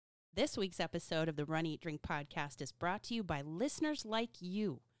This week's episode of the Run, Eat, Drink podcast is brought to you by listeners like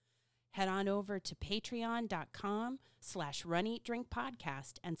you. Head on over to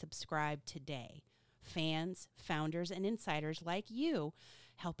patreon.com/runeatdrinkpodcast and subscribe today. Fans, founders, and insiders like you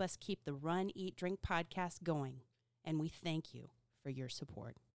help us keep the Run, Eat, Drink podcast going, and we thank you for your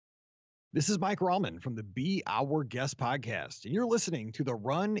support. This is Mike Rallman from the Be Our Guest podcast, and you're listening to the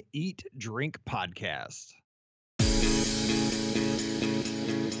Run, Eat, Drink podcast.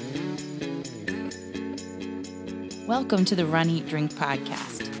 Welcome to the Run, Eat, Drink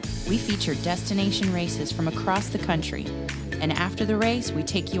podcast. We feature destination races from across the country, and after the race, we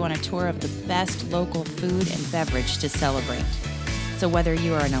take you on a tour of the best local food and beverage to celebrate. So whether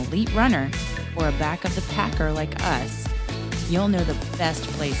you are an elite runner or a back of the packer like us, you'll know the best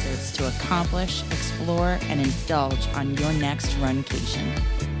places to accomplish, explore, and indulge on your next runcation.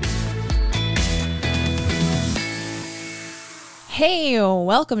 Hey,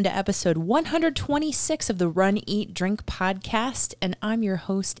 welcome to episode 126 of the Run, Eat, Drink podcast, and I'm your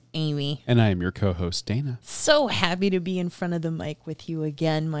host, Amy. And I am your co-host, Dana. So happy to be in front of the mic with you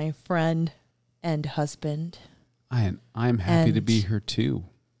again, my friend and husband. I'm happy to be here too.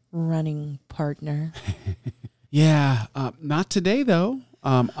 Running partner. Yeah, not today though.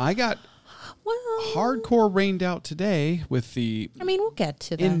 I got hardcore rained out today with the we'll get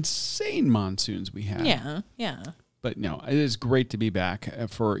to that. Insane monsoons we had. Yeah. But no, it is great to be back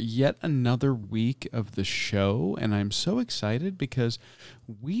for yet another week of the show. And I'm so excited because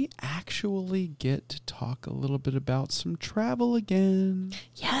we actually get to talk a little bit about some travel again.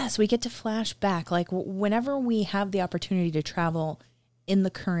 Yes, we get to flash back. Like whenever we have the opportunity to travel in the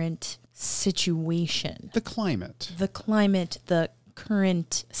current situation. The climate, the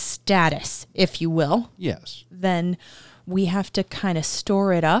current status, if you will. Yes. Then we have to kind of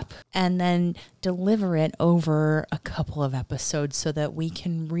store it up and then deliver it over a couple of episodes so that we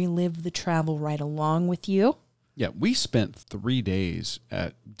can relive the travel right along with you. Yeah, we spent 3 days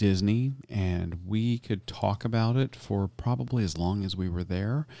at Disney, and we could talk about it for probably as long as we were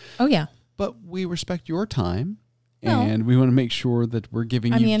there. Oh, yeah. But we respect your time, and we want to make sure that we're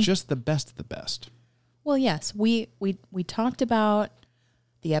giving you just the best of the best. Well, yes, we talked about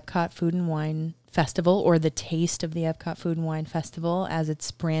the Epcot Food and Wine Festival, or the taste of the Epcot Food and Wine Festival, as it's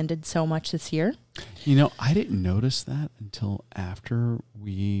branded so much this year. You know, I didn't notice that until after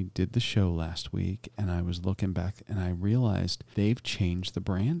we did the show last week, and I was looking back, and I realized they've changed the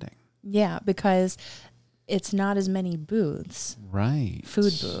branding. Yeah, because it's not as many booths. Right.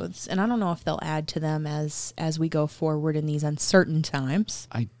 Food booths. And I don't know if they'll add to them as we go forward in these uncertain times.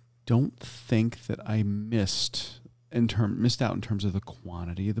 I don't think that I missed out in terms of the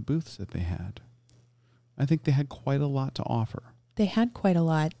quantity of the booths that they had. I think they had quite a lot to offer. They had quite a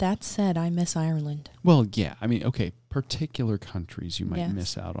lot. That said, I miss Ireland. Well, yeah. Particular countries you might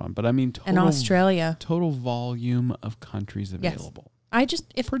miss out on. But total, and Australia. Total volume of countries available. Yes.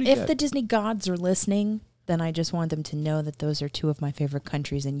 If the Disney gods are listening, then I just want them to know that those are two of my favorite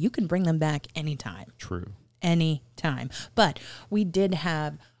countries, and you can bring them back anytime. True. Anytime. But we did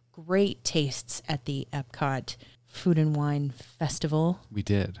have great tastes at the Epcot Food and Wine Festival. We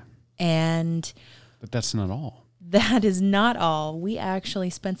did. But that's not all. That is not all. We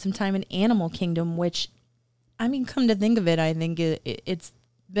actually spent some time in Animal Kingdom, which, come to think of it, I think it's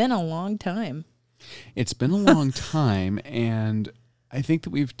been a long time. It's been a long time, and I think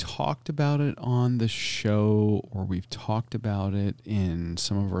that we've talked about it on the show, or we've talked about it in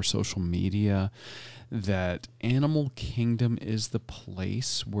some of our social media, that Animal Kingdom is the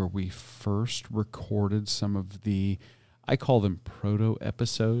place where we first recorded some of the, I call them proto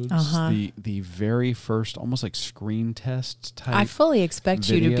episodes, the very first, almost like screen test type. I fully expect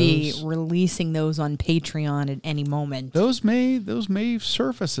videos. You to be releasing those on Patreon at any moment. Those may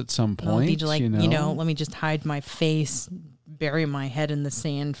surface at some point. Be like, let me just hide my face, bury my head in the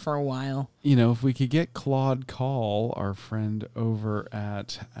sand for a while. If we could get Claude Call, our friend over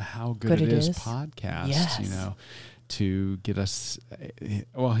at How Good It Is podcast, yes. To get us,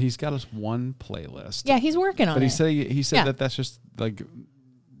 he's got us one playlist. Yeah, he's working on it. But he said that's just like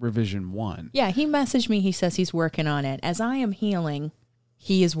revision 1. Yeah, he messaged me. He says he's working on it. As I am healing,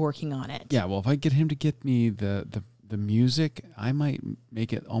 he is working on it. Yeah, well, if I get him to get me the music, I might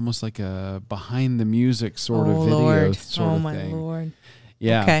make it almost like a behind the music sort of video Lord. sort of thing. Oh, my Lord.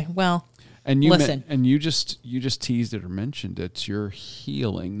 Yeah. Okay, well, and listen. You just teased it or mentioned it. You're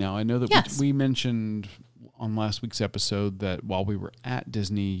healing. Now, I know that we mentioned on last week's episode that while we were at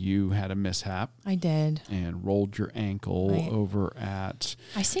Disney, you had a mishap. I did. And rolled your ankle over at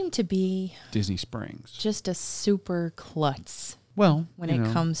I seem to be Disney Springs. Just a super klutz. When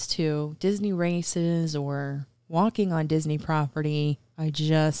it comes to Disney races or walking on Disney property, I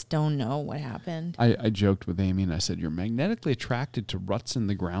just don't know what happened. I joked with Amy and I said, you're magnetically attracted to ruts in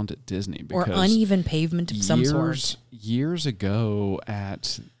the ground at Disney. Because or uneven pavement of some sort. Years ago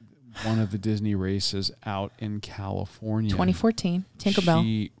at one of the Disney races out in California. 2014, Tinkerbell.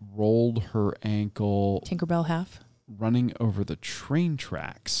 She rolled her ankle. Tinkerbell half. Running over the train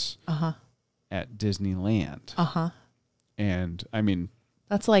tracks at Disneyland. And, I mean...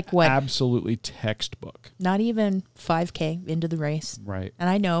 That's like what? Absolutely textbook. Not even 5K into the race. Right. And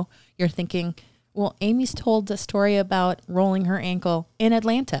I know you're thinking, well, Amy's told a story about rolling her ankle in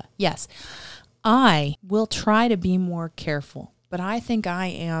Atlanta. Yes. I will try to be more careful, but I think I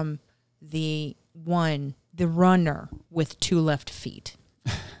am the runner with 2 left feet.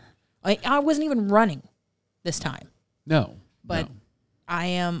 I wasn't even running this time. No. But no. I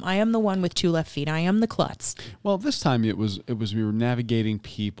am the one with 2 left feet. I am the klutz. Well, this time it was we were navigating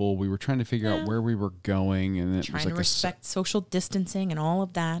people. We were trying to figure out where we were going, and it trying was like to respect social distancing and all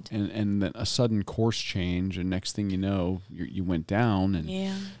of that. And then a sudden course change, and next thing you know, you went down, and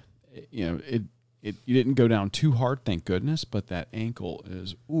you know you didn't go down too hard, thank goodness. But that ankle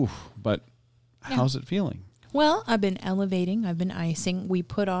is oof. But how's it feeling? Well, I've been elevating. I've been icing. We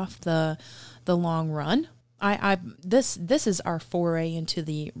put off the long run. This is our foray into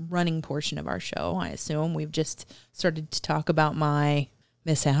the running portion of our show. I assume we've just started to talk about my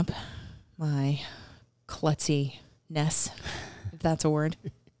mishap, my klutziness, if that's a word.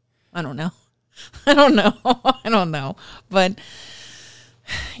 I don't know. I don't know. But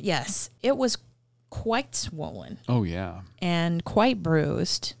yes, it was quite swollen. Oh yeah. And quite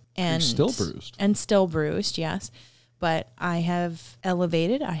bruised. And still bruised. And still bruised, yes. But I have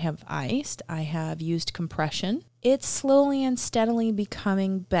elevated, I have iced, I have used compression. It's slowly and steadily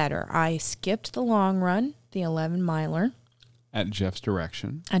becoming better. I skipped the long run, the 11-miler. At Jeff's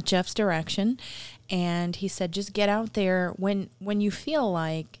direction. And he said, just get out there when you feel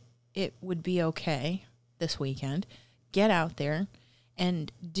like it would be okay this weekend. Get out there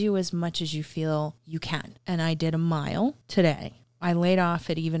and do as much as you feel you can. And I did a mile today. I laid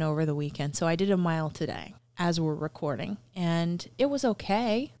off it even over the weekend, so I did a mile today as we're recording, and it was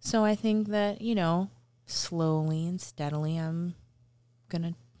okay. So I think that, slowly and steadily I'm going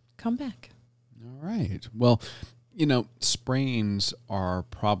to come back. All right. Well, sprains are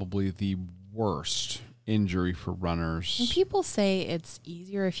probably the worst injury for runners. And people say it's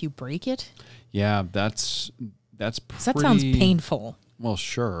easier if you break it. Yeah, that's That sounds painful. Well,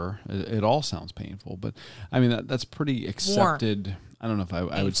 sure. It all sounds painful, but I mean, that's pretty accepted. More I don't know if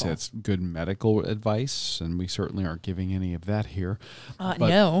I would say it's good medical advice, and we certainly aren't giving any of that here.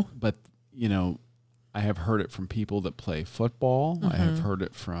 No. But, I have heard it from people that play football. I have heard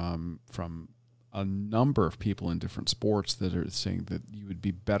it from a number of people in different sports that are saying that you would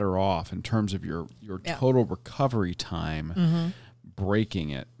be better off in terms of your total recovery time breaking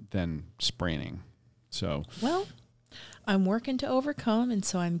it than spraining. So, well, I'm working to overcome, and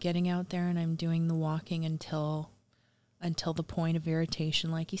so I'm getting out there and I'm doing the walking until the point of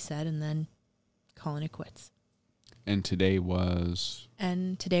irritation, like you said, and then calling it quits. And today was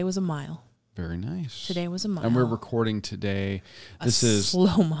a mile. Very nice. Today was a mile. And we're recording today. This is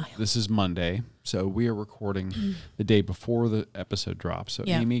slow mile. This is Monday, so we are recording the day before the episode drops. So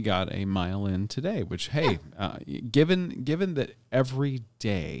Amy got a mile in today, which, hey, given that every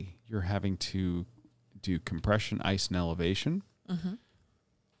day you're having to do compression, ice, and elevation,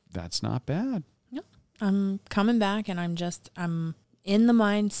 that's not bad. No, I'm coming back, and I'm in the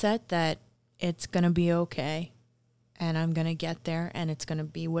mindset that it's going to be okay. And I'm going to get there, and it's going to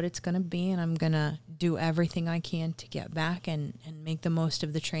be what it's going to be, and I'm going to do everything I can to get back and make the most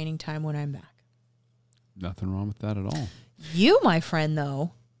of the training time when I'm back. Nothing wrong with that at all. You, my friend,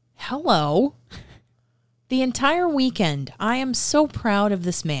 though, hello. The entire weekend, I am so proud of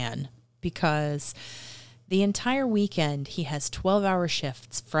this man because the entire weekend he has 12-hour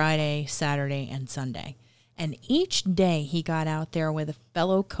shifts, Friday, Saturday, and Sunday. And each day he got out there with a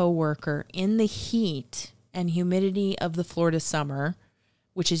fellow coworker in the heat and humidity of the Florida summer,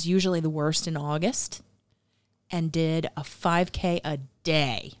 which is usually the worst in August, and did a 5K a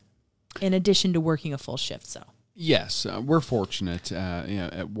day in addition to working a full shift. So yes, we're fortunate.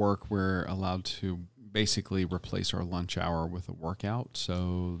 At work, we're allowed to basically replace our lunch hour with a workout.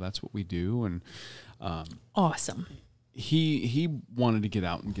 So that's what we do. And awesome. He wanted to get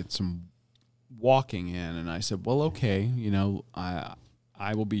out and get some walking in, and I said, well, okay,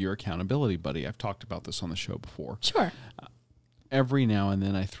 I will be your accountability buddy. I've talked about this on the show before. Sure. Every now and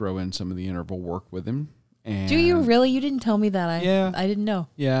then I throw in some of the interval work with him. And do you really? You didn't tell me that. I didn't know.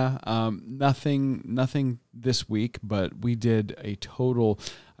 Yeah. Nothing this week, but we did a total.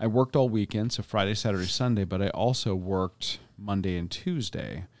 I worked all weekend, so Friday, Saturday, Sunday, but I also worked Monday and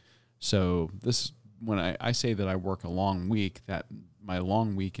Tuesday. So this, when I say that I work a long week, that my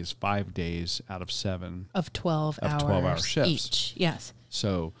long week is 5 days out of 7 of 12 hours 12-hour shifts each. Yes.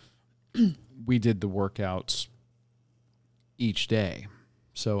 So we did the workouts each day.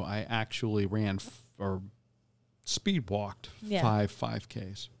 So I actually ran or speed walked 5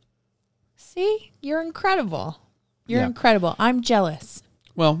 5Ks. See, you're incredible. You're incredible. I'm jealous.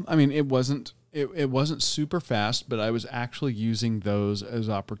 Well, I mean, it wasn't super fast, but I was actually using those as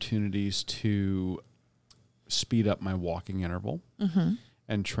opportunities to speed up my walking interval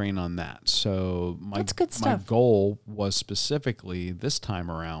and train on that. So That's good stuff. My goal was specifically this time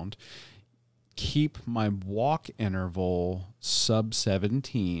around, keep my walk interval sub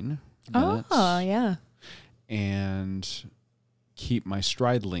 17 minutes. Oh, yeah. And keep my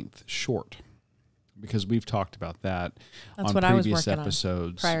stride length short, because we've talked about that on previous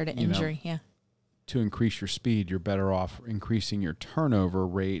episodes. Prior to injury, To increase your speed, you're better off increasing your turnover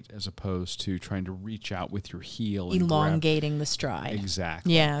rate as opposed to trying to reach out with your heel and elongating the stride.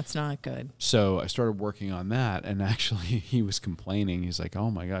 Exactly. Yeah, it's not good. So I started working on that, and actually he was complaining. He's like,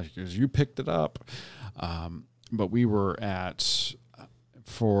 "Oh my gosh, because you picked it up." But we were at,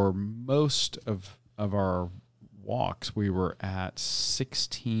 for most of our walks, we were at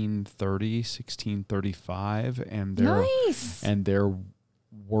 16:30, 16:35, and there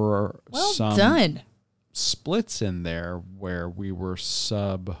were some splits in there where we were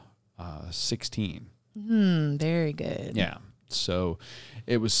sub 16. Very good. Yeah. So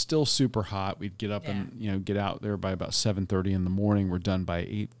it was still super hot. We'd get up and get out there by about 7:30 in the morning. We're done by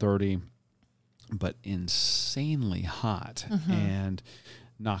 8:30, but insanely hot, and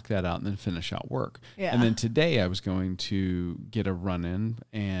knock that out and then finish out work. Yeah. And then today I was going to get a run in,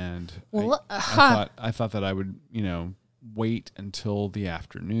 and I thought that I would, wait until the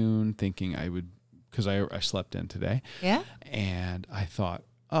afternoon, thinking I would, because I slept in today. Yeah. And I thought,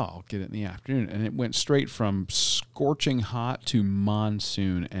 I'll get it in the afternoon. And it went straight from scorching hot to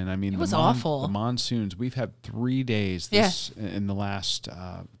monsoon. And I mean, it was awful. The monsoons, we've had 3 days in the last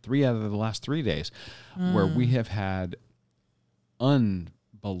 3 out of the last 3 days where we have had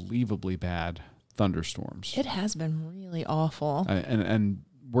unbelievably bad thunderstorms. It has been really awful. And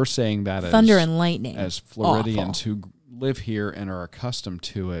we're saying that thunder and lightning. As Floridians who live here and are accustomed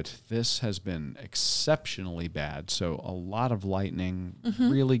to it, this has been exceptionally bad. So a lot of lightning,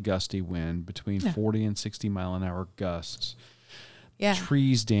 really gusty wind, between 40 and 60 mile an hour gusts. Yeah.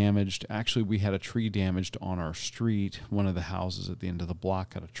 Trees damaged. Actually, we had a tree damaged on our street. One of the houses at the end of the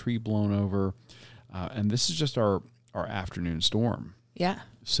block got a tree blown over. And this is just our afternoon storm. Yeah.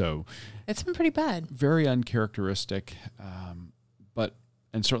 So it's been pretty bad. Very uncharacteristic,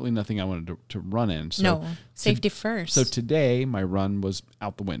 and certainly nothing I wanted to run in. So safety first. So today, my run was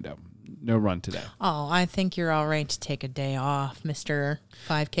out the window. No run today. Oh, I think you're all right to take a day off, Mr.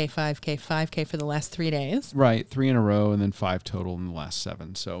 5K for the last 3 days. Right, 3 in a row, and then 5 total in the last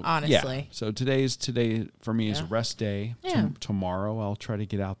 7. So honestly. Yeah. So today for me is a rest day. Yeah. Tomorrow, I'll try to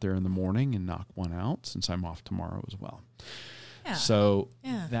get out there in the morning and knock one out, since I'm off tomorrow as well. Yeah. So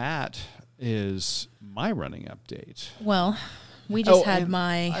that is my running update. Well, we just had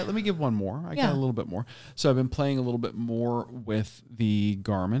let me give one more. I got a little bit more. So I've been playing a little bit more with the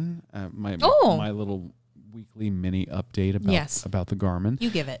Garmin, my little weekly mini update about the Garmin. You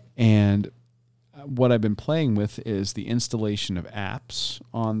give it. And what I've been playing with is the installation of apps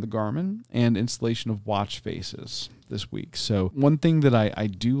on the Garmin and installation of watch faces this week. So one thing that I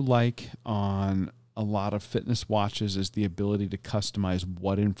do like on a lot of fitness watches is the ability to customize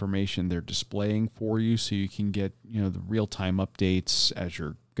what information they're displaying for you, so you can get, the real-time updates as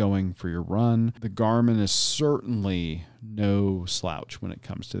you're going for your run. The Garmin is certainly no slouch when it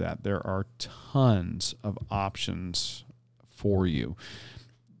comes to that. There are tons of options for you.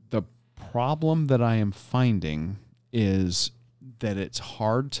 The problem that I am finding is that it's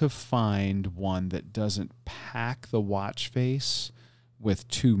hard to find one that doesn't pack the watch face with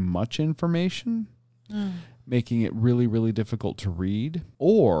too much information, making it really, really difficult to read,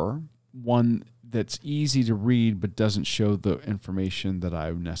 or one that's easy to read but doesn't show the information that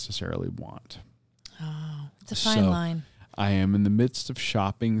I necessarily want. Oh, it's a fine line. I am in the midst of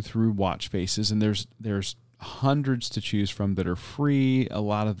shopping through watch faces, and there's hundreds to choose from that are free. A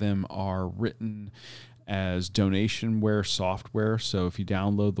lot of them are written as donationware software. So if you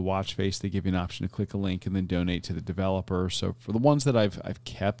download the watch face, they give you an option to click a link and then donate to the developer. So for the ones that I've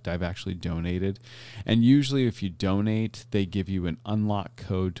kept, I've actually donated. And usually if you donate, they give you an unlock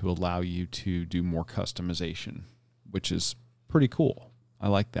code to allow you to do more customization, which is pretty cool. I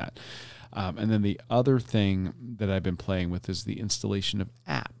like that. And then the other thing that I've been playing with is the installation of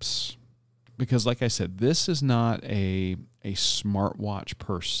apps. Because like I said, this is not a smartwatch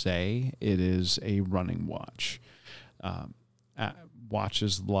per se. It is a running watch.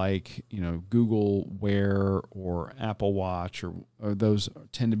 Watches like, Google Wear or Apple Watch or those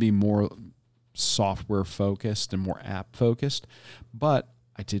tend to be more software focused and more app focused. But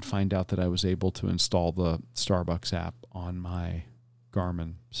I did find out that I was able to install the Starbucks app on my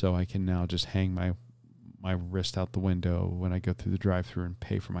Garmin. So I can now just hang my wrist out the window when I go through the drive-thru and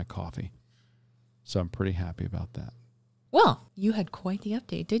pay for my coffee. So I'm pretty happy about that. Well, you had quite the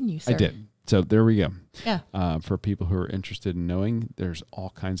update, didn't you, sir? I did. So there we go. Yeah. For people who are interested in knowing, there's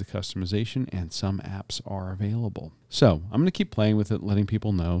all kinds of customization and some apps are available. So I'm going to keep playing with it, letting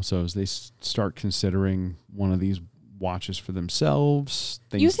people know. So as they start considering one of these watches for themselves,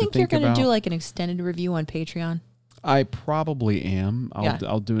 things you to think think you're going to about. do like an extended review on Patreon? I probably am. Yeah.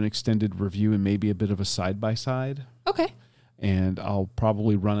 I'll do an extended review and maybe a bit of a side-by-side. Okay. And I'll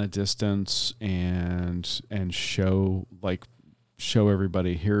probably run a distance and show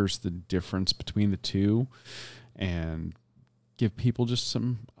everybody here's the difference between the two, and give people just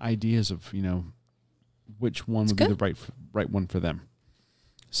some ideas of which one would be the right one for them.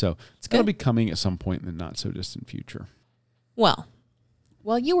 So it's going to be coming at some point in the not so distant future. Well,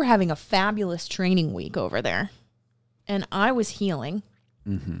 you were having a fabulous training week over there, and I was healing.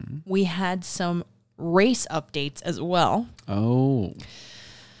 Mm-hmm. We had some race updates as well. Oh.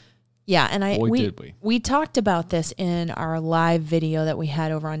 Yeah, and did we talked about this in our live video that we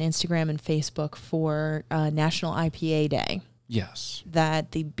had over on Instagram and Facebook for National IPA Day. Yes.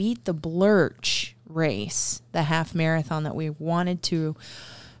 That the Beat the Blurch race, the half marathon that we wanted to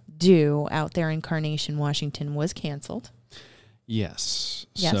do out there in Carnation, Washington, was canceled. Yes.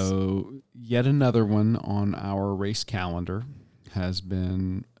 Yes. So yet another one on our race calendar has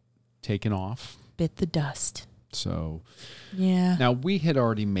been taken off. Bit the dust. So yeah. Now we had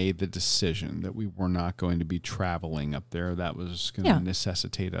already made the decision that we were not going to be traveling up there. That was going to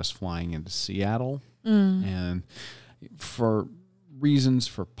necessitate us flying into Seattle. And for reasons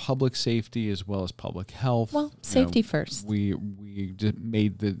for public safety as well as public health. Well, safety first. We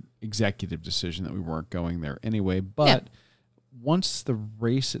made the executive decision that we weren't going there anyway. But once the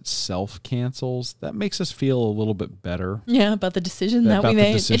race itself cancels, that makes us feel a little bit better. Yeah, about the decision that we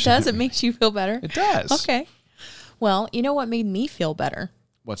made. It does. It makes you feel better. It does. Okay. Well, you know what made me feel better?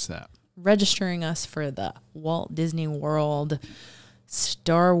 What's that? Registering us for the Walt Disney World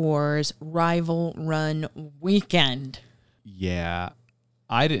Star Wars Rival Run Weekend. Yeah.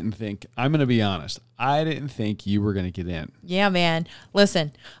 I'm going to be honest, I didn't think you were going to get in. Yeah, man.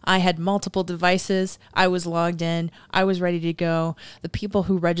 Listen, I had multiple devices. I was logged in. I was ready to go. The people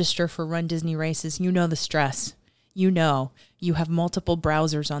who register for Run Disney races, you know the stress. You have multiple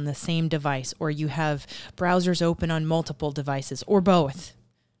browsers on the same device, or you have browsers open on multiple devices, or both.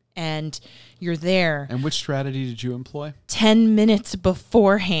 And you're there. And which strategy did you employ? 10 minutes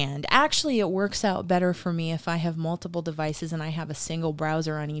beforehand. Actually, it works out better for me if I have multiple devices and I have a single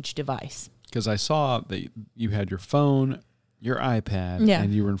browser on each device. Because I saw that you had your phone, your iPad,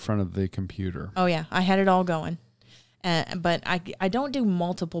 and you were in front of the computer. Oh, yeah. I had it all going. But I don't do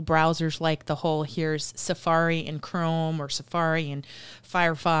multiple browsers like the whole here's Safari and Chrome or Safari and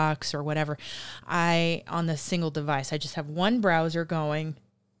Firefox or whatever. On the single device, I just have one browser going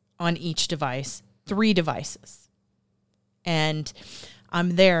on each device, 3 devices. And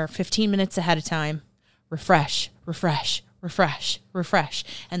I'm there 15 minutes ahead of time. Refresh.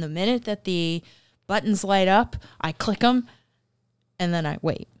 And the minute that the buttons light up, I click them, and then I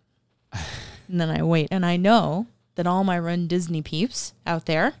wait. And I know that all my Run Disney peeps out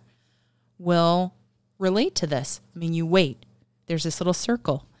there will relate to this. I mean, you wait. There's this little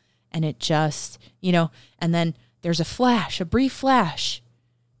circle, and it just, and then there's a brief flash,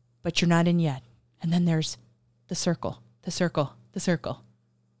 but you're not in yet. And then there's the circle. A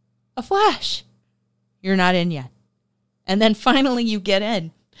flash. You're not in yet. And then finally you get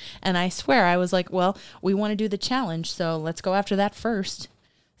in. And I swear, I was like, well, we want to do the challenge, so let's go after that first.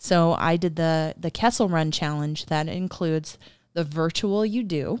 So I did the Kessel Run challenge. That includes the virtual you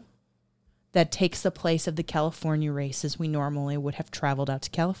do that takes the place of the California races we normally would have traveled out to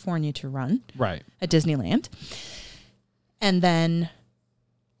California to run. Right. At Disneyland. And then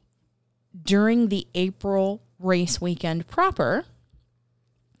during the April race weekend proper,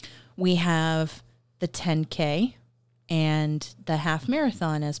 we have the 10K and the half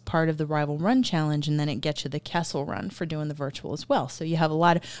marathon as part of the Rival Run Challenge, and then it gets you the Kessel Run for doing the virtual as well. So you have a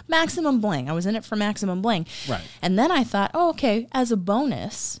lot of maximum bling. I was in it for maximum bling. Right. And then I thought, as a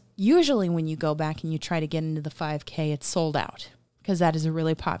bonus, usually when you go back and you try to get into the 5K, it's sold out. because that is a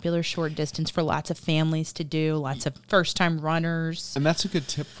really popular short distance for lots of families to do, lots of first-time runners. And that's a good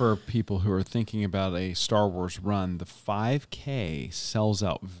tip for people who are thinking about a Star Wars run. The 5K sells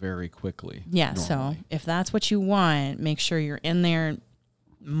out very quickly. Yeah, normally. so if that's what you want, make sure you're in there,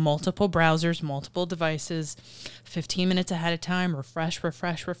 multiple browsers, multiple devices, 15 minutes ahead of time,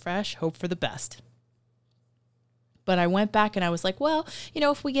 refresh, hope for the best. But I went back and I was like, well,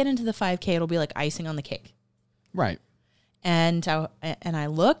 if we get into the 5K, it'll be like icing on the cake. Right. And I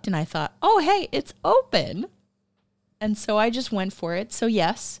looked and I thought, oh, hey, it's open. And so I just went for it. So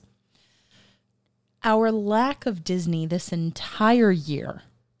yes, our lack of Disney this entire year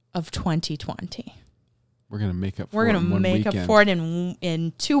of 2020. We're going to make up for We're it going to in one make weekend. up for it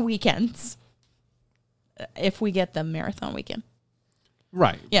in 2 weekends if we get the marathon weekend.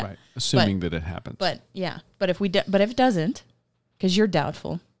 Right, Yeah. right. Assuming that it happens. But if it doesn't, because you're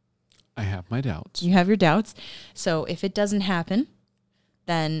doubtful. I have my doubts. You have your doubts. So if it doesn't happen,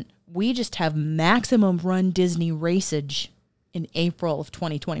 then we just have maximum run Disney raceage in April of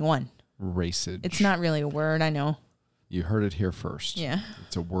 2021. Racage. It's not really a word, I know. You heard it here first. Yeah.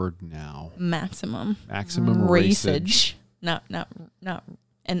 It's a word now. Maximum Raceage. Not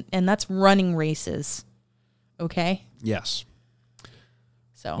and that's running races. Okay? Yes.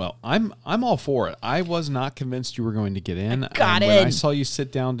 So Well, I'm all for it. I was not convinced you were going to get in. got When in. I saw you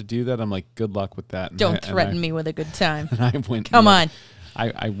sit down to do that, I'm like, good luck with that. And don't threaten me with a good time. And I went. Come on.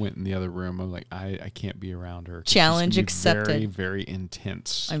 I went in the other room. I'm like, I can't be around her. Challenge She's gonna be accepted. Very, very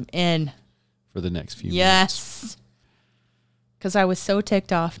intense I'm in. for the next few minutes. Yes. Because I was so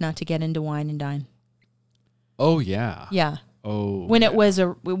ticked off not to get into Wine and Dine. Oh yeah. Yeah. Oh. When yeah. it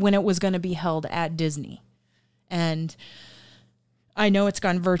was going to be held at Disney. And I know it's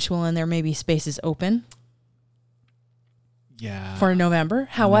gone virtual and there may be spaces open Yeah. for November.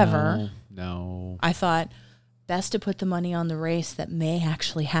 However, No. I thought best to put the money on the race that may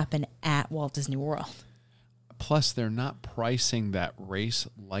actually happen at Walt Disney World. Plus, they're not pricing that race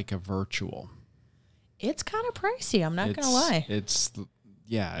like a virtual. It's kind of pricey, I'm not going to lie.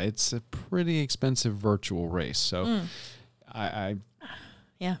 It's a pretty expensive virtual race. So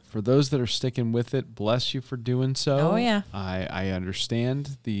Yeah. for those that are sticking with it, bless you for doing so. Oh, yeah. I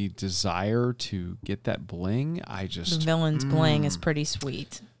understand the desire to get that bling. The villain's bling is pretty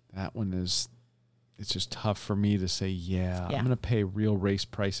sweet. That one is, it's just tough for me to say, Yeah. I'm going to pay real race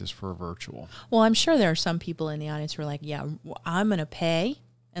prices for a virtual. Well, I'm sure there are some people in the audience who are like, yeah, I'm going to pay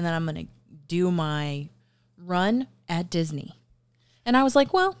and then I'm going to do my run at Disney. And I was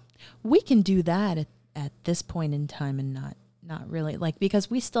like, well, we can do that at this point in time and not really, like, because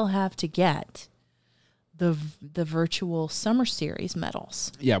we still have to get the virtual summer series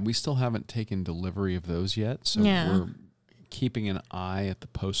medals. Yeah, we still haven't taken delivery of those yet, so Yeah. we're keeping an eye at the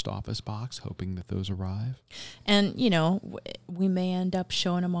post office box, hoping that those arrive. And, we may end up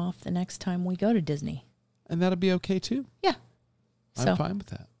showing them off the next time we go to Disney. And that'll be okay too. Yeah. I'm fine with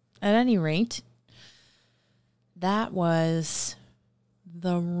that. At any rate, that was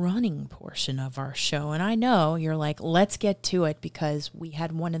the running portion of our show. And I know you're like, let's get to it because we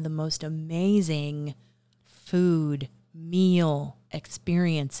had one of the most amazing food meal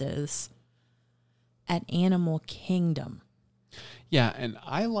experiences at Animal Kingdom. Yeah, and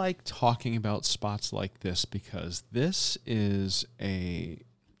I like talking about spots like this because this is a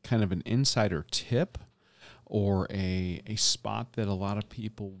kind of an insider tip or a spot that a lot of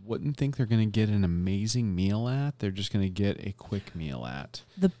people wouldn't think they're going to get an amazing meal at. They're just going to get a quick meal at.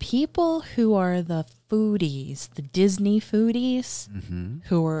 The people who are the foodies, the Disney foodies,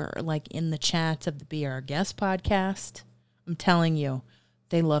 who are like in the chats of the Be Our Guest podcast, I'm telling you,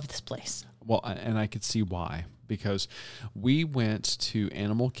 they love this place. Well, and I could see why. Because we went to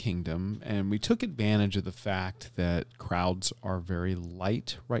Animal Kingdom and we took advantage of the fact that crowds are very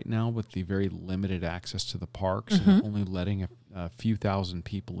light right now with the very limited access to the parks and only letting a few thousand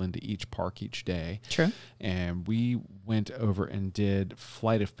people into each park each day. True. And we went over and did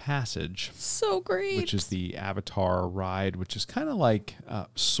Flight of Passage. So great. Which is the Avatar ride, which is kind of like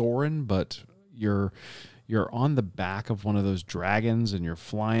Soarin', but you're on the back of one of those dragons and you're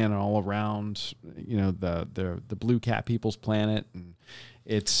flying all around, the blue cat people's planet. And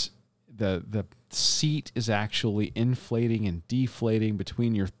it's the seat is actually inflating and deflating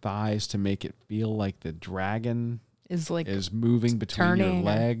between your thighs to make it feel like the dragon is moving between your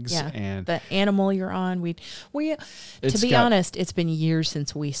legs. And the animal you're on. We to be honest, it's been years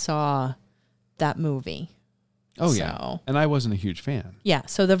since we saw that movie. Oh, yeah. And I wasn't a huge fan. Yeah.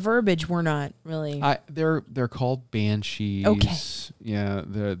 So the verbiage, we're not really. They're called banshees. Okay. Yeah.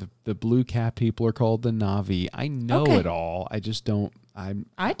 The blue cat people are called the Na'vi. I know it all. I just don't.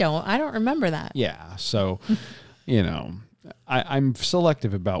 I don't remember that. Yeah. So, I'm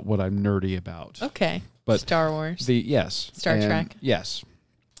selective about what I'm nerdy about. Okay. But Star Wars. Star Trek. Yes.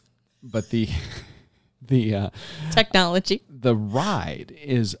 But the technology. The ride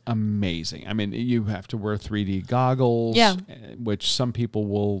is amazing. I mean, you have to wear 3D goggles, which some people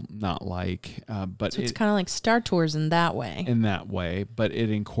will not like. But so it's kind of like Star Tours in that way. But it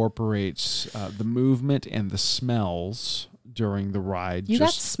incorporates the movement and the smells during the ride. You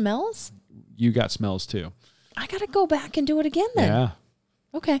got smells? You got smells too. I got to go back and do it again then. Yeah.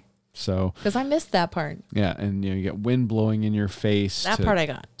 Okay. So, because I missed that part. Yeah, and you get wind blowing in your face. That part I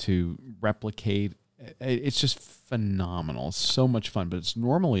got. To replicate. It's just phenomenal. It's so much fun, but it's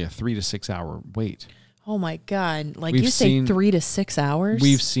normally a 3 to 6 hour wait. Oh my God. Like you say 3 to 6 hours?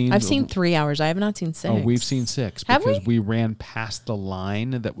 I've seen 3 hours. I have not seen 6. Oh, we've seen 6. Have because we ran past the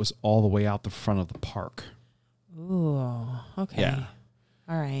line that was all the way out the front of the park. Ooh, okay. Yeah.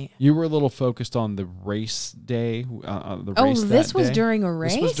 All right. You were a little focused on the race day. This was during a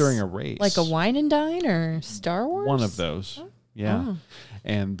race? This was during a race. Like a wine and dine or Star Wars? One of those. Yeah. Oh.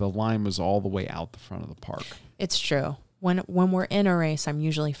 And the line was all the way out the front of the park. It's true. When we're in a race, I'm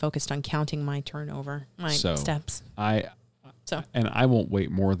usually focused on counting my turnover, my steps. And I won't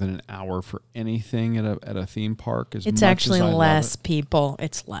wait more than an hour for anything at a theme park. It's actually less, people.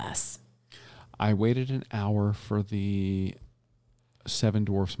 It's less. I waited an hour for the Seven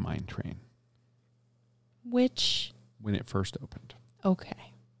Dwarfs Mine Train. When it first opened.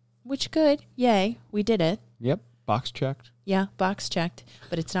 Okay. Which good. Yay. We did it. Yep. Box checked. Yeah, box checked.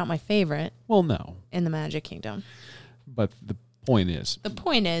 But it's not my favorite. Well, no. In the Magic Kingdom. But the point is,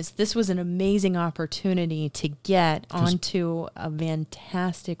 this was an amazing opportunity to get onto a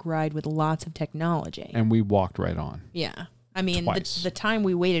fantastic ride with lots of technology. And we walked right on. Yeah. I mean, the time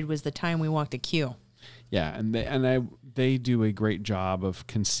we waited was the time we walked a queue. Yeah, and they do a great job of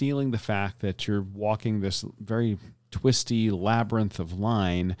concealing the fact that you're walking this very twisty labyrinth of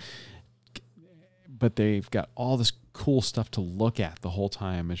line, but they've got all this cool stuff to look at the whole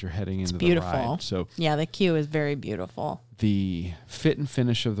time as you're heading into the ride. So yeah, the queue is very beautiful. The fit and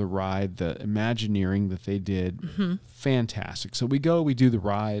finish of the ride, the Imagineering that they did, fantastic. So we do the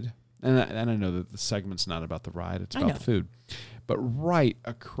ride, and I know that the segment's not about the ride, it's about the food. But right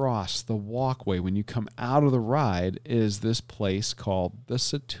across the walkway when you come out of the ride is this place called the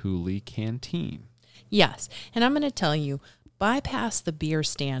Satu'li Canteen. Yes, and I'm going to tell you, bypass the beer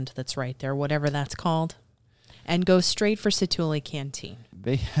stand that's right there, whatever that's called, and go straight for Satu'li Canteen.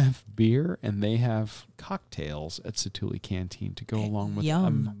 They have beer and they have cocktails at Satu'li Canteen to go along with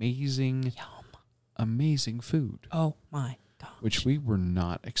amazing food. Oh my gosh. Which we were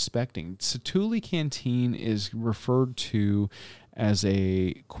not expecting. Satu'li Canteen is referred to as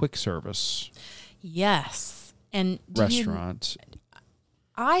a quick service. Yes. And restaurant.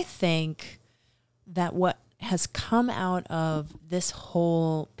 I think that what has come out of this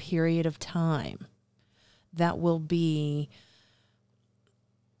whole period of time that will be,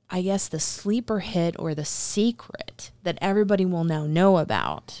 I guess, the sleeper hit or the secret that everybody will now know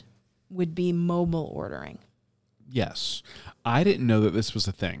about would be mobile ordering. Yes. I didn't know that this was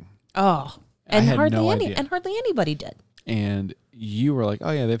a thing. Oh. And hardly anybody did. And you were like,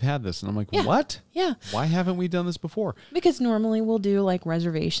 oh, yeah, they've had this. And I'm like, what? Yeah. Why haven't we done this before? Because normally we'll do like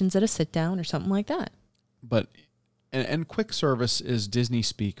reservations at a sit down or something like that. But, and quick service is Disney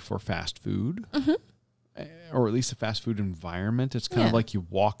speak for fast food. Mm-hmm. Or at least a fast food environment. It's kind of like you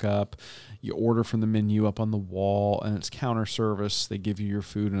walk up, you order from the menu up on the wall, and it's counter service. They give you your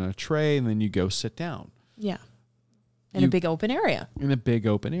food in a tray, and then you go sit down. Yeah. In a big open area. In a big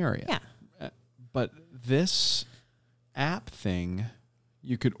open area. Yeah. But this app thing,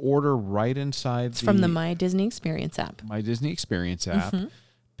 you could order right inside. It's from the My Disney Experience app. My Disney Experience app. Mm-hmm.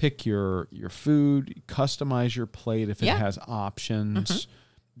 Pick your food, customize your plate if it has options. Mm-hmm.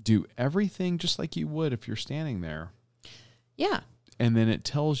 Do everything just like you would if you're standing there. Yeah. And then it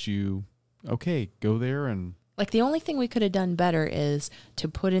tells you, okay, go there and... Like the only thing we could have done better is to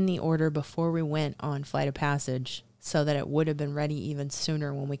put in the order before we went on Flight of Passage so that it would have been ready even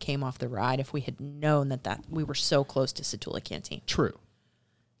sooner when we came off the ride if we had known that we were so close to Satu'li Canteen. True.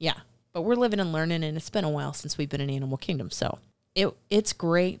 Yeah. But we're living and learning, and it's been a while since we've been in Animal Kingdom. So it's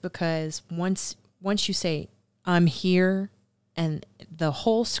great because once you say, I'm here... And the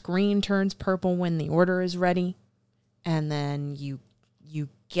whole screen turns purple when the order is ready. And then you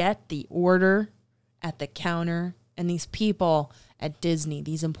get the order at the counter. And these people at Disney,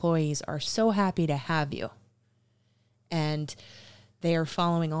 these employees, are so happy to have you. And they are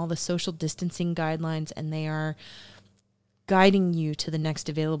following all the social distancing guidelines. And they are guiding you to the next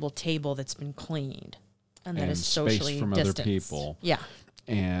available table that's been cleaned. And that is socially from distanced. Other people. Yeah.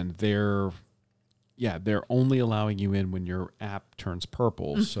 And they're... Yeah, they're only allowing you in when your app turns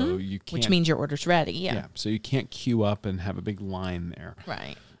purple, so you can't. Which means your order's ready. Yeah. So you can't queue up and have a big line there.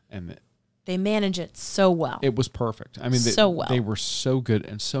 Right. And they manage it so well. It was perfect. I mean, so well. They were so good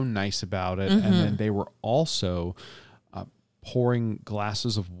and so nice about it, and then they were also pouring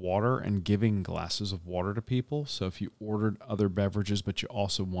glasses of water and giving glasses of water to people. So if you ordered other beverages, but you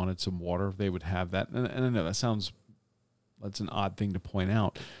also wanted some water, they would have that. And I know that's an odd thing to point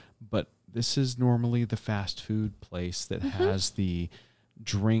out, but this is normally the fast food place that has the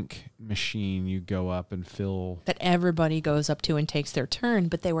drink machine you go up and fill. That everybody goes up to and takes their turn,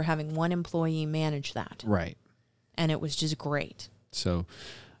 but they were having one employee manage that. Right. And it was just great. So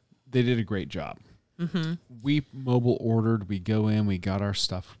they did a great job. We mobile ordered, we go in, we got our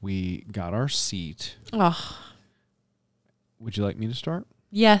stuff, we got our seat. Oh. Would you like me to start?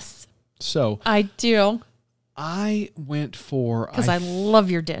 Yes. So I do. I went for... Because I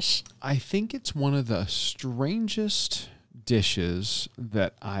love your dish. I think it's one of the strangest dishes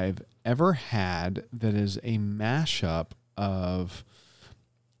that I've ever had that is a mashup of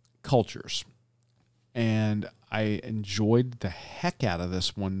cultures. And I enjoyed the heck out of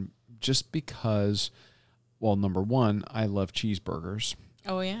this one just because, well, number one, I love cheeseburgers.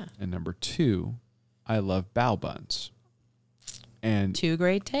 Oh, yeah. And number two, I love bao buns. And two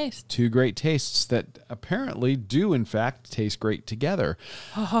great tastes that apparently do, in fact, taste great together.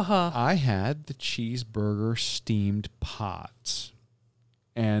 I had the cheeseburger steamed pods.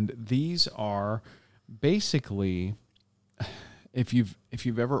 And these are basically, if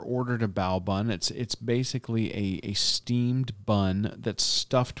you've ever ordered a bao bun, it's basically a steamed bun that's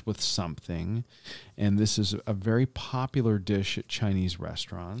stuffed with something. And this is a very popular dish at Chinese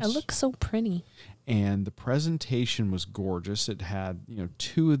restaurants. It looks so pretty. And the presentation was gorgeous. It had,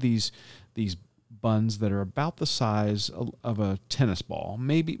 two of these buns that are about the size of a tennis ball,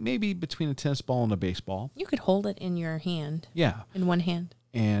 maybe between a tennis ball and a baseball. You could hold it in your hand. Yeah. In one hand.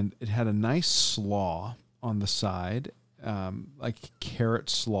 And it had a nice slaw on the side, like carrot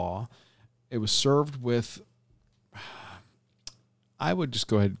slaw. It was served with, I would just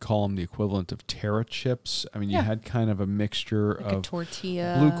go ahead and call them the equivalent of Terra chips. I mean, you had kind of a mixture like of a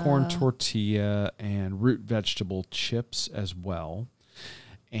tortilla, blue corn tortilla and root vegetable chips as well.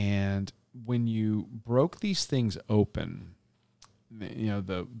 And when you broke these things open,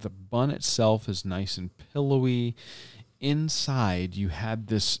 the bun itself is nice and pillowy. Inside, you had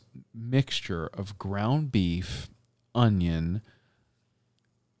this mixture of ground beef, onion,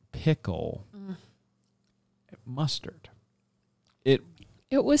 pickle, mustard.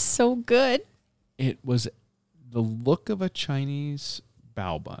 It was so good. It was the look of a Chinese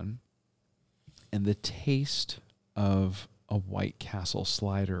bao bun and the taste of a White Castle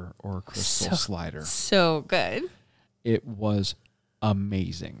slider or a Crystal slider. So good. It was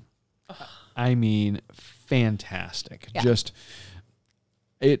amazing. I mean, fantastic. Yeah.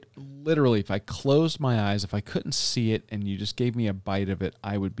 It literally, if I closed my eyes, if I couldn't see it and you just gave me a bite of it,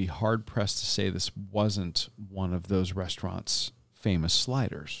 I would be hard pressed to say this wasn't one of those restaurants' famous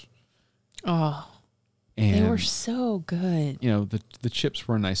sliders. Oh, and they were so good. The chips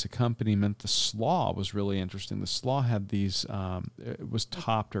were a nice accompaniment. The slaw was really interesting. The slaw had these, it was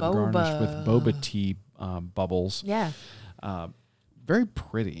topped or garnished with boba tea bubbles. Yeah. Very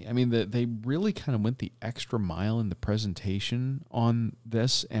pretty. I mean, they really kind of went the extra mile in the presentation on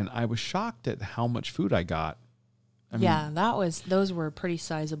this, and I was shocked at how much food I got. Those were pretty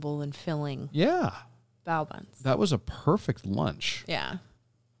sizable and filling. Yeah. Bao buns. That was a perfect lunch. Yeah.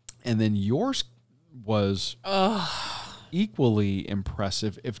 And then yours was equally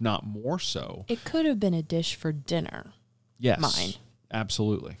impressive, if not more so. It could have been a dish for dinner. Yes. Mine.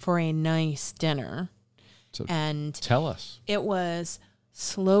 Absolutely. For a nice dinner. So and tell us. It was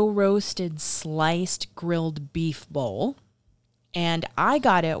slow roasted sliced grilled beef bowl. And I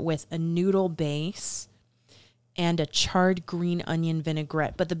got it with a noodle base and a charred green onion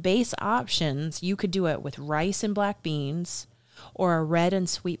vinaigrette. But the base options, you could do it with rice and black beans or a red and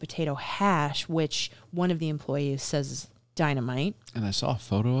sweet potato hash, which one of the employees says is dynamite. And I saw a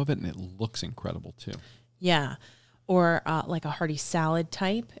photo of it, and it looks incredible, too. Yeah. Or like a hearty salad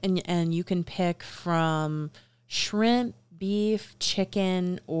type. And you can pick from shrimp, beef,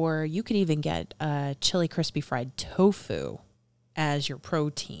 chicken, or you could even get chili crispy fried tofu as your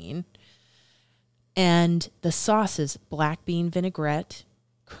protein. And the sauce is black bean vinaigrette,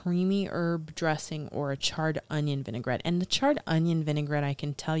 creamy herb dressing, or a charred onion vinaigrette. And the charred onion vinaigrette, I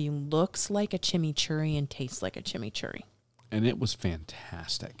can tell you, looks like a chimichurri and tastes like a chimichurri. And it was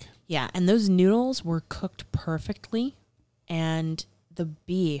fantastic. Yeah, and those noodles were cooked perfectly, and the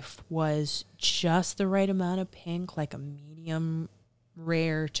beef was just the right amount of pink, like a medium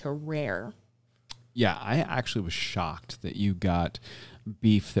rare to rare. Yeah, I actually was shocked that you got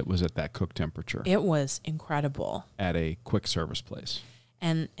beef that was at that cook temperature It was incredible. at a quick service place.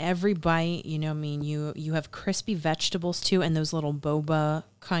 And every bite, you have crispy vegetables too, and those little boba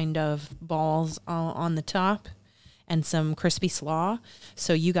kind of balls on the top, and some crispy slaw.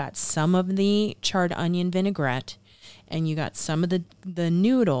 So you got some of the charred onion vinaigrette, and you got some of the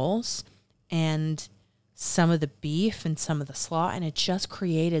noodles, and some of the beef, and some of the slaw, and it just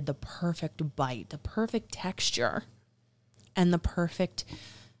created the perfect bite, the perfect texture, and the perfect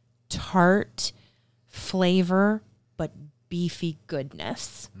tart flavor, but beefy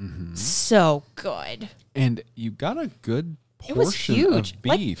goodness. Mm-hmm. So good. And you got a good It was portion huge. of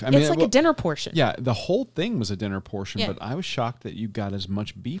beef. It's like a dinner portion. Yeah, the whole thing was a dinner portion, Yeah. but I was shocked that you got as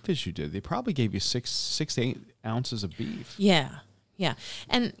much beef as you did. They probably gave you six to 8 ounces of beef. Yeah. Yeah.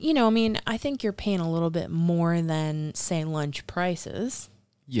 And, I think you're paying a little bit more than, say, lunch prices,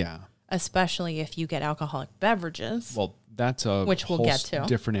 Yeah. especially if you get alcoholic beverages. Well, that's a Which we'll whole get to.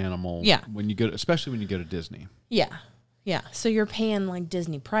 different animal. Yeah. Especially when you go to Disney. Yeah. Yeah. So you're paying like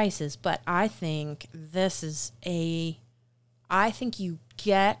Disney prices, but I think I think you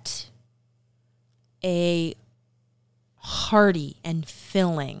get a hearty and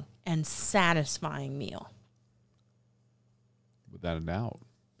filling and satisfying meal. Without a doubt.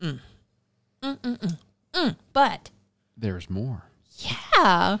 But There's more.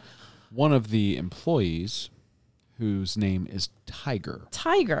 yeah, One of the employees, whose name is Tiger.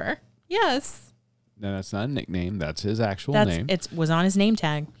 Tiger. Yes. Now, that's not a nickname. That's his actual name. It was on his name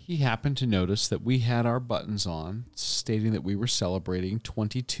tag. He happened to notice that we had our buttons on, stating that we were celebrating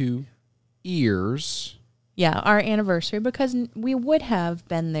 22 years. Yeah, our anniversary, because we would have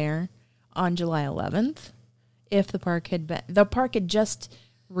been there on July 11th if the park had just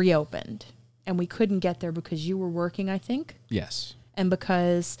reopened, and we couldn't get there because you were working, I think. Yes. And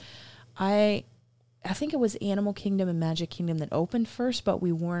because I think it was Animal Kingdom and Magic Kingdom that opened first, but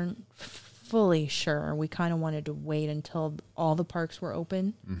we weren't fully sure. We kind of wanted to wait until all the parks were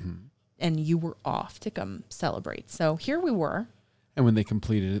open, and you were off to come celebrate. So here we were. And when they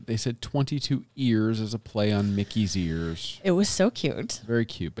completed it, they said 22 ears as a play on Mickey's ears. It was so cute. Very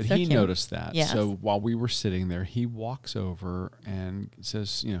cute. But So he cute. noticed that. Yes. So while we were sitting there, he walks over and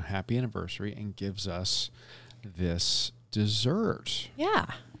says, happy anniversary, and gives us this dessert. Yeah.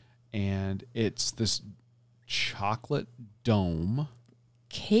 And it's this chocolate dome.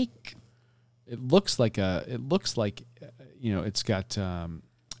 Cake. It looks like it's got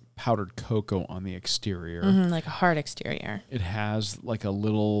powdered cocoa on the exterior. Like a hard exterior. It has like a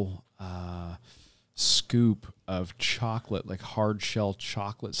little scoop of chocolate, like hard shell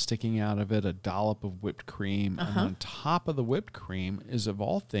chocolate sticking out of it, a dollop of whipped cream. And on top of the whipped cream is, of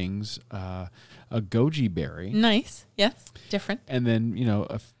all things, a goji berry. Nice. Yes. Different. And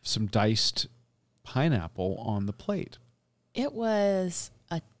then, some diced pineapple on the plate. It was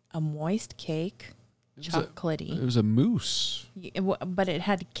a moist cake, chocolatey. It was a mousse. But it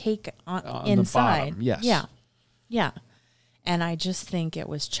had cake on inside. the bottom, yes. Yeah. Yeah. And I just think it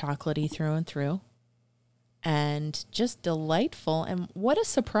was chocolatey through and through. And just delightful. And what a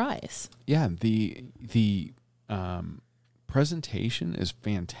surprise. Yeah, the presentation is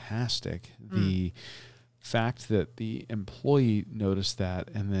fantastic. The fact that the employee noticed that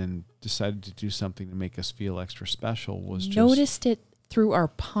and then decided to do something to make us feel extra special was just... Noticed it through our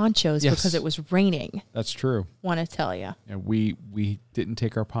ponchos Yes. because it was raining. That's true. Want to tell you. And we didn't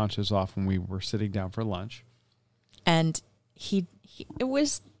take our ponchos off when we were sitting down for lunch. And it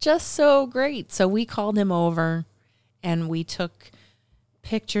was just so great. So we called him over and we took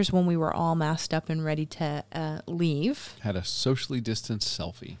pictures when we were all masked up and ready to leave. Had a socially distanced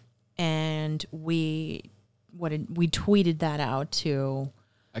selfie. And we tweeted that out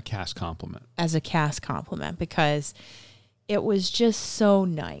A cast compliment. as a cast compliment because it was just so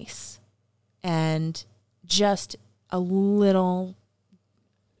nice and just a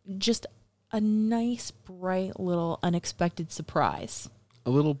nice, bright, little unexpected surprise. A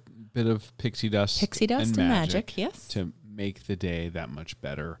little bit of pixie dust And magic, yes. to make the day that much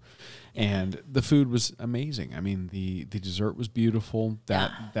better. And the food was amazing. I mean, the dessert was beautiful.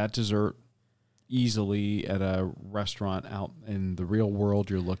 That dessert easily at a restaurant out in the real world,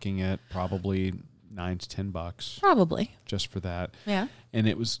 you're looking at probably $9 to $10. Probably. Just for that. Yeah. And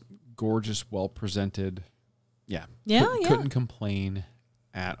it was gorgeous, well presented. Yeah. Yeah, Couldn't complain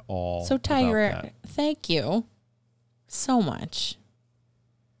at all. So, about Tiger, that. thank you so much.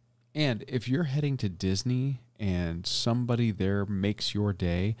 And if you're heading to Disney and somebody there makes your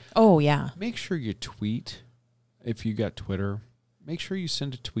day, Oh, yeah. make sure you tweet. If you got Twitter, make sure you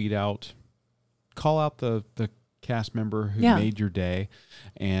send a tweet out. Call out the cast member who Yeah. made your day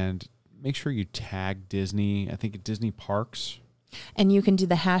and make sure you tag Disney. I think at Disney Parks. And you can do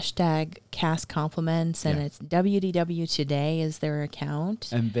the hashtag cast compliments, and it's WDW Today is their account.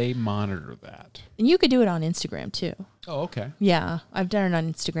 And they monitor that. And you could do it on Instagram too. Oh, okay. Yeah, I've done it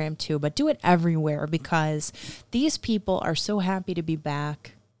on Instagram too, but do it everywhere because these people are so happy to be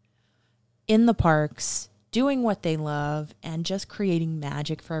back in the parks, doing what they love, and just creating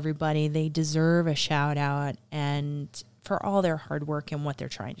magic for everybody. They deserve a shout out and for all their hard work and what they're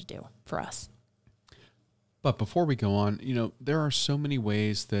trying to do for us. But before we go on, there are so many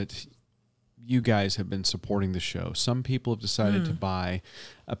ways that you guys have been supporting the show. Some people have decided to buy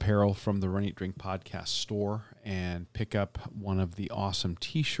apparel from the Run, Eat, Drink podcast store and pick up one of the awesome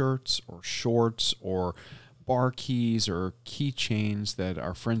t-shirts or shorts or bar keys or keychains that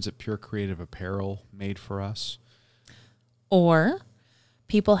our friends at Pure Creative Apparel made for us. Or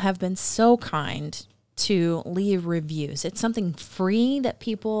people have been so kind to leave reviews. It's something free that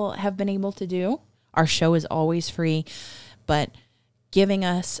people have been able to do. Our show is always free, but giving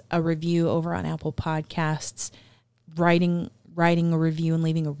us a review over on Apple Podcasts, writing a review and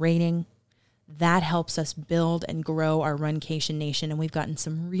leaving a rating, that helps us build and grow our Runcation Nation. And we've gotten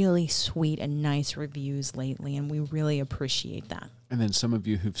some really sweet and nice reviews lately, and we really appreciate that. And then some of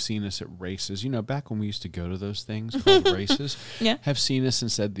you who've seen us at races, back when we used to go to those things called races, have seen us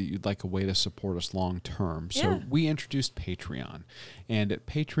and said that you'd like a way to support us long term. So we introduced Patreon. And at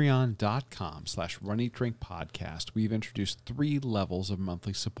patreon.com/runeatdrinkpodcast, we've introduced 3 levels of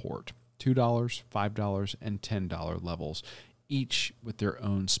monthly support, $2, $5, and $10 levels, each with their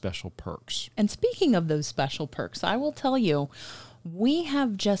own special perks. And speaking of those special perks, I will tell you, we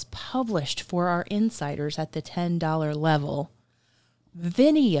have just published for our insiders at the $10 level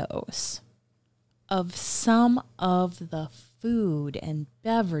videos of some of the food and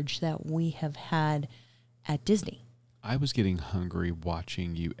beverage that we have had at Disney. I was getting hungry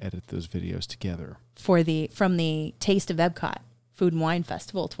watching you edit those videos together. From the Taste of Epcot Food and Wine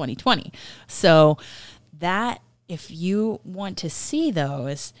Festival 2020. So that, if you want to see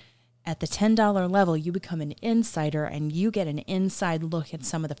those, at the $10 level, you become an insider and you get an inside look at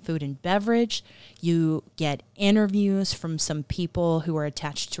some of the food and beverage. You get interviews from some people who are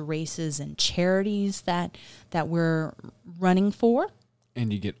attached to races and charities that we're running for.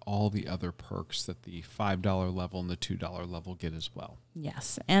 And you get all the other perks that the $5 level and the $2 level get as well.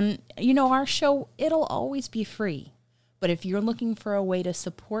 Yes. And, our show, it'll always be free. But if you're looking for a way to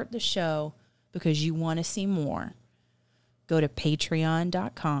support the show because you want to see more, go to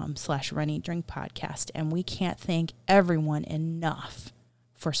patreon.com/runeatdrinkpodcast, and we can't thank everyone enough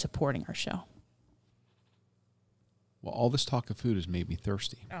for supporting our show. Well, all this talk of food has made me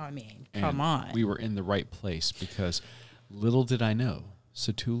thirsty. Oh, come on. We were in the right place because little did I know,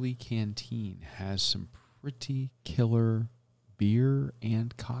 Satu'li Canteen has some pretty killer beer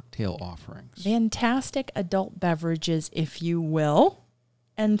and cocktail offerings. Fantastic adult beverages, if you will,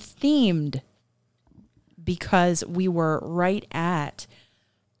 and themed. Because we were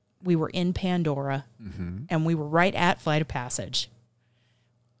in Pandora, and we were right at Flight of Passage.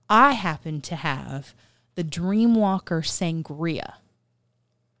 I happened to have the Dreamwalker Sangria,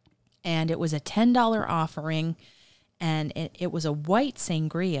 and it was a $10 offering, and it was a white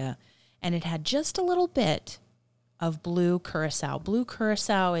sangria, and it had just a little bit of blue curacao. Blue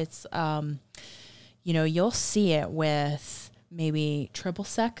curacao, it's, you'll see it with maybe triple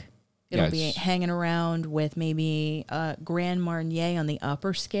sec. It'll be hanging around with maybe Grand Marnier on the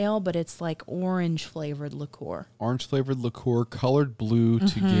upper scale, but it's like orange-flavored liqueur. Orange-flavored liqueur, colored blue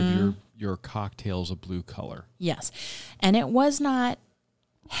to give your cocktails a blue color. Yes. And it was not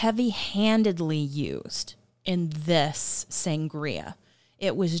heavy-handedly used in this sangria.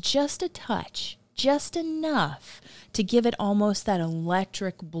 It was just a touch, just enough to give it almost that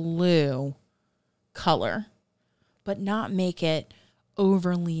electric blue color, but not make it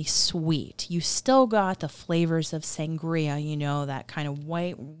overly sweet. You still got the flavors of sangria, that kind of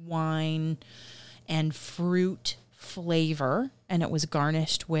white wine and fruit flavor, and it was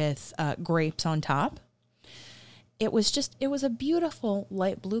garnished with grapes on top. It was a beautiful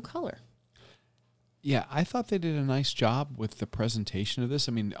light blue color. Yeah, I thought they did a nice job with the presentation of this.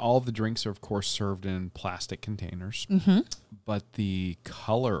 I mean, all the drinks are, of course, served in plastic containers. But the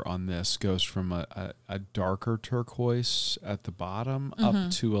color on this goes from a darker turquoise at the bottom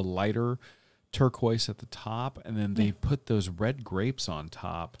up to a lighter turquoise at the top. And then they put those red grapes on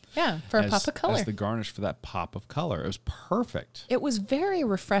top. Yeah, for a pop of color. As the garnish for that pop of color. It was perfect. It was very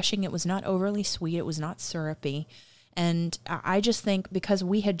refreshing. It was not overly sweet. It was not syrupy. And I just think because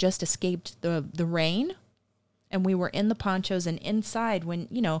we had just escaped the rain and we were in the ponchos and inside when,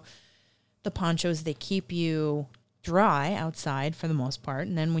 the ponchos, they keep you dry outside for the most part.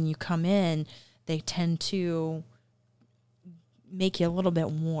 And then when you come in, they tend to make you a little bit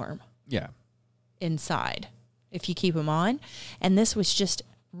warm. Yeah. Inside if you keep them on. And this was just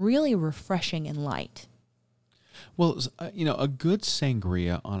really refreshing and light. Well, a good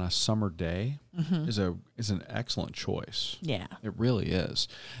sangria on a summer day is an excellent choice. Yeah. It really is.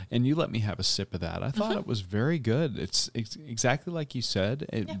 And you let me have a sip of that. I thought it was very good. It's exactly like you said.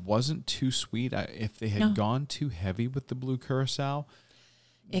 It wasn't too sweet. If they had gone too heavy with the blue curacao,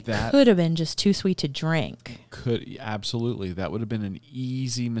 it could have been just too sweet to drink. Absolutely. That would have been an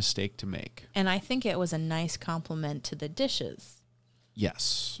easy mistake to make. And I think it was a nice compliment to the dishes.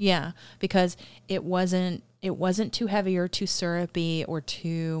 Yes. Yeah, because it wasn't too heavy or too syrupy or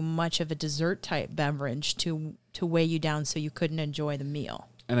too much of a dessert type beverage to weigh you down so you couldn't enjoy the meal.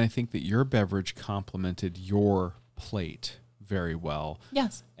 And I think that your beverage complemented your plate very well.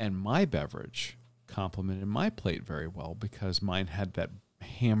 Yes. And my beverage complemented my plate very well because mine had that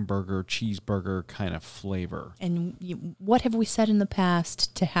hamburger, cheeseburger kind of flavor. And what have we said in the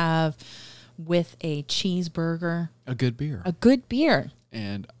past to have with a cheeseburger? A good beer. A good beer.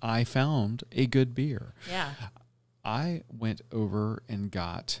 And I found a good beer. Yeah. I went over and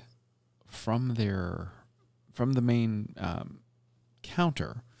got from the main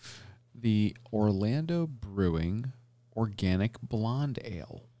counter, the Orlando Brewing Organic Blonde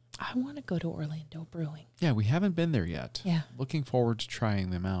Ale. I want to go to Orlando Brewing. Yeah, we haven't been there yet. Yeah. Looking forward to trying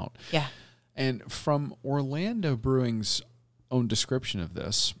them out. Yeah. And from Orlando Brewing's own description of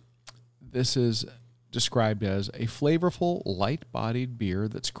this is described as a flavorful, light-bodied beer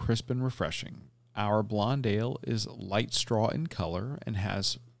that's crisp and refreshing. Our blonde ale is light straw in color and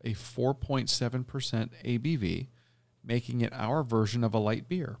has a 4.7% ABV, making it our version of a light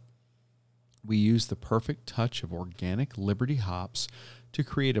beer. We use the perfect touch of organic Liberty hops to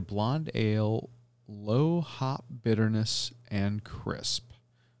create a blonde ale, low hop bitterness and crisp.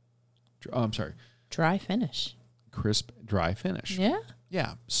 Dry finish. Crisp, dry finish. Yeah.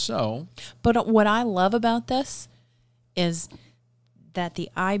 Yeah. So. But what I love about this is that the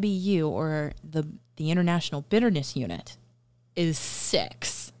IBU, or the International Bitterness Unit, is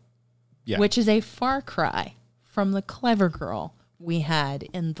 6. Yeah. Which is a far cry from the Clever Girl we had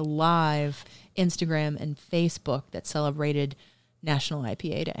in the live Instagram and Facebook that celebrated National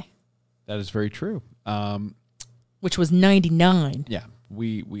IPA Day. That is very true. Which was 99. Yeah.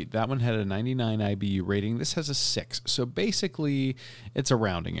 We that one had a 99 IBU rating. This has a 6. So basically, it's a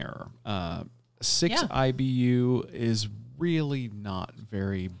rounding error. 6 IBU is really not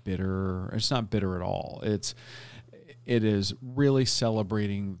very bitter. It's not bitter at all. It is really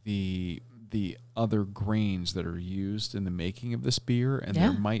celebrating the other grains that are used in the making of this beer, and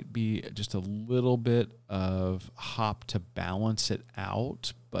there might be just a little bit of hop to balance it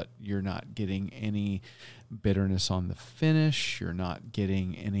out, but you're not getting any bitterness on the finish. You're not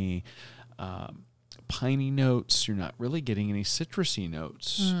getting any piney notes. You're not really getting any citrusy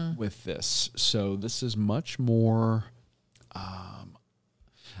notes with this. So this is much more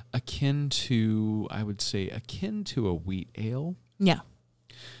akin to a wheat ale. Yeah.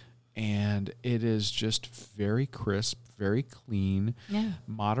 And it is just very crisp, very clean,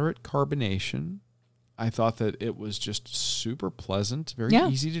 moderate carbonation. I thought that it was just super pleasant, very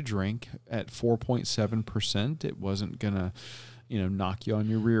easy to drink at 4.7%. It wasn't going to, knock you on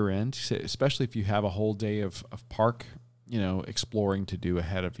your rear end, especially if you have a whole day of park, exploring to do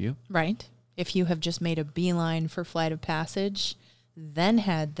ahead of you. Right. If you have just made a beeline for Flight of Passage, then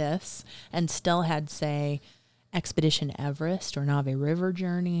had this, and still had, say, Expedition Everest or Nave River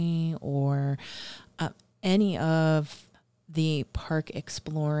Journey or any of the park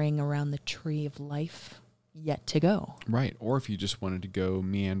exploring around the Tree of Life yet to go. Right. Or if you just wanted to go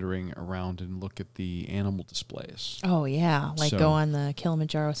meandering around and look at the animal displays. Oh, yeah. Go on the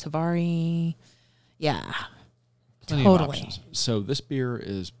Kilimanjaro Safari. Yeah. Plenty of options. So this beer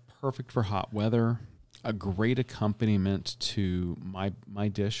is perfect for hot weather. A great accompaniment to my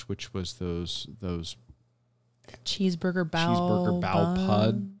dish, which was those cheeseburger bowl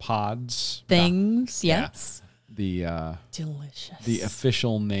pods things. Yes. The delicious. The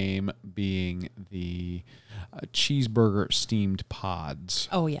official name being the cheeseburger steamed pods.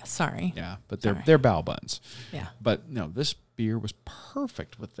 Oh yeah, sorry. Yeah, but they're bao buns. Yeah. But no, this beer was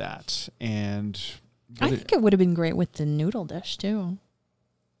perfect with that, and I think it would have been great with the noodle dish too.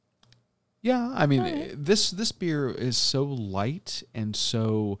 Yeah, I mean, this beer is so light and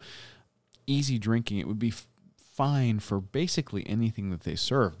so easy drinking. It would be fine for basically anything that they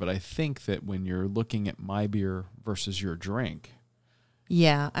serve. But I think that when you're looking at my beer versus your drink.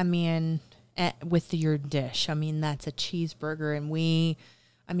 Yeah, I mean, with your dish, I mean, that's a cheeseburger. And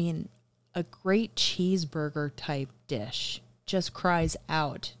a great cheeseburger type dish just cries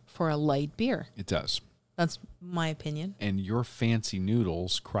out for a light beer. It does. That's my opinion. And your fancy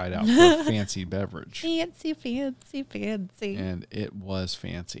noodles cried out for a fancy beverage. Fancy, fancy, fancy. And it was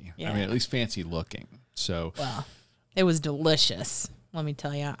fancy. Yeah. I mean, at least fancy looking. So, well, it was delicious. Let me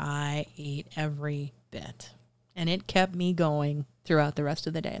tell you, I ate every bit. And it kept me going throughout the rest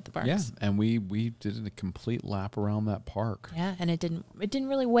of the day at the parks. Yeah, and we did a complete lap around that park. Yeah, and it didn't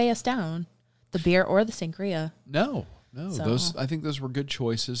really weigh us down, the beer or the sangria. No. So. I think those were good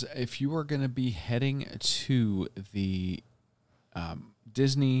choices. If you are going to be heading to the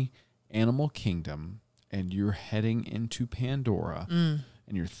Disney Animal Kingdom and you're heading into Pandora and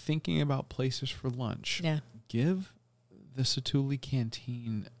you're thinking about places for lunch, give the Satu'li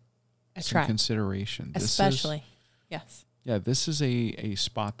Canteen some consideration. Especially, yes. Yeah, this is a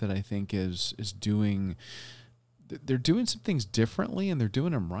spot that I think is doing, they're doing some things differently and they're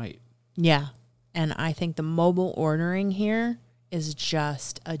doing them right. Yeah. And I think the mobile ordering here is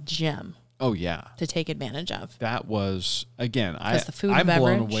just a gem. Oh, yeah. To take advantage of. That was, again, I'm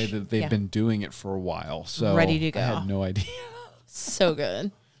blown away that they've been doing it for a while. So ready to go. I had no idea. So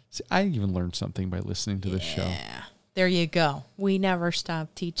good. See, I even learned something by listening to this show. Yeah. There you go. We never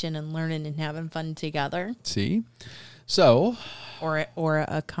stop teaching and learning and having fun together. See? So. Or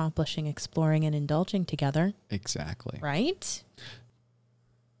accomplishing, exploring, and indulging together. Exactly. Right?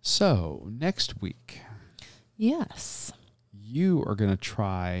 So, next week. Yes. You are going to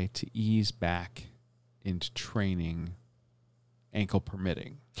try to ease back into training, ankle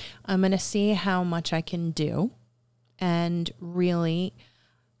permitting. I'm going to see how much I can do. And really,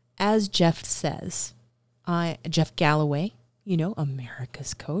 as Jeff says, Jeff Galloway,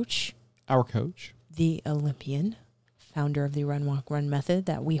 America's coach. Our coach. The Olympian, founder of the Run, Walk, Run method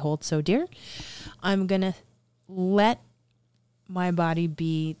that we hold so dear. I'm going to let my body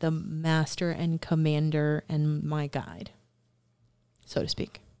be the master and commander and my guide, so to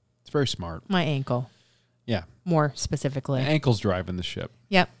speak. It's very smart. My ankle. Yeah. More specifically. The ankle's driving the ship.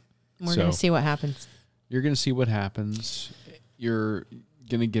 Yep. We're going to see what happens. You're going to see what happens. You're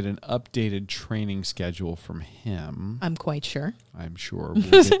going to get an updated training schedule from him. I'm quite sure. I'm sure.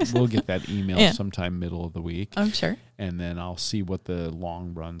 We'll get that email sometime middle of the week. I'm sure. And then I'll see what the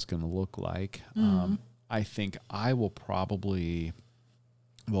long run's going to look like. I think I will probably,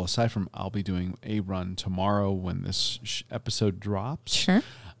 aside from I'll be doing a run tomorrow when this episode drops. Sure.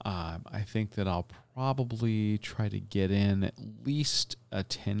 I think that I'll probably try to get in at least a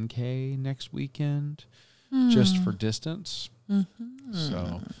 10K next weekend just for distance. Mm-hmm.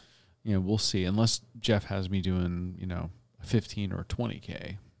 So, we'll see. Unless Jeff has me doing, a 15 or a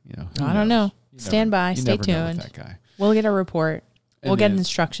 20K. I don't know. Stand by. Stay tuned. That guy. We'll get a report. We'll get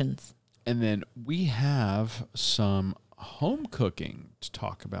instructions. And then we have some home cooking to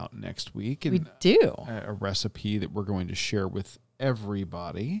talk about next week. And we do. A recipe that we're going to share with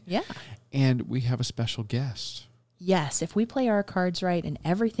everybody. Yeah. And we have a special guest. Yes. If we play our cards right and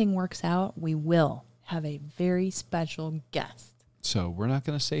everything works out, we will have a very special guest. So we're not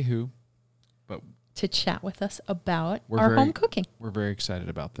going to say who, but to chat with us about our home cooking. We're very excited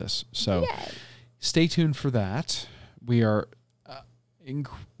about this. So stay tuned for that. We are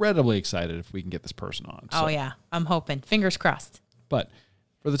incredibly excited if we can get this person on. Oh, yeah. I'm hoping. Fingers crossed. But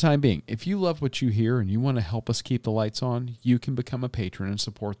for the time being, if you love what you hear and you want to help us keep the lights on, you can become a patron and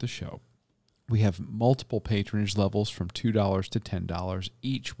support the show. We have multiple patronage levels from $2 to $10,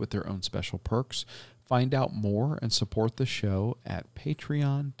 each with their own special perks. Find out more and support the show at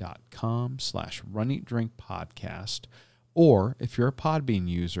patreon.com/runeatdrinkpodcast. Or if you're a Podbean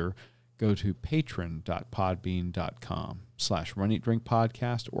user, go to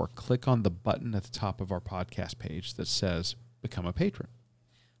patron.podbean.com/runeatdrinkpodcast or click on the button at the top of our podcast page that says Become a Patron.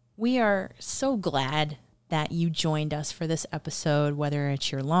 We are so glad that you joined us for this episode, whether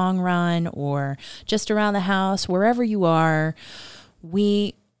it's your long run or just around the house, wherever you are.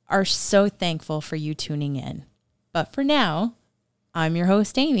 We are so thankful for you tuning in. But for now, I'm your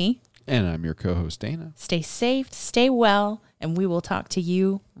host, Amy. And I'm your co-host, Dana. Stay safe, stay well, and we will talk to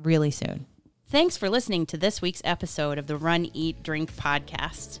you really soon. Thanks for listening to this week's episode of the Run, Eat, Drink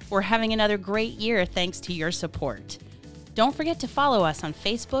podcast. We're having another great year thanks to your support. Don't forget to follow us on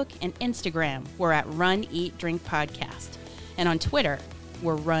Facebook and Instagram. We're at Run, Eat, Drink Podcast. And on Twitter,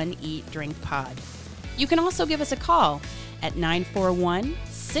 we're Run, Eat, Drink Pod. You can also give us a call at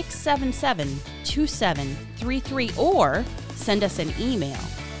 941-677-2733 or send us an email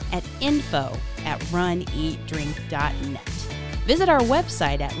at info@runeatdrink.net. Visit our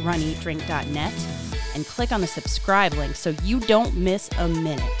website at runeatdrink.net and click on the subscribe link so you don't miss a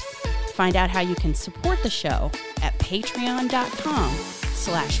minute. Find out how you can support the show at patreon.com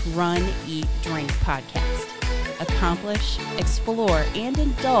Run, Eat, Drink podcast. Accomplish, explore, and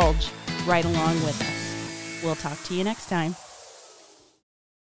indulge right along with us. We'll talk to you next time.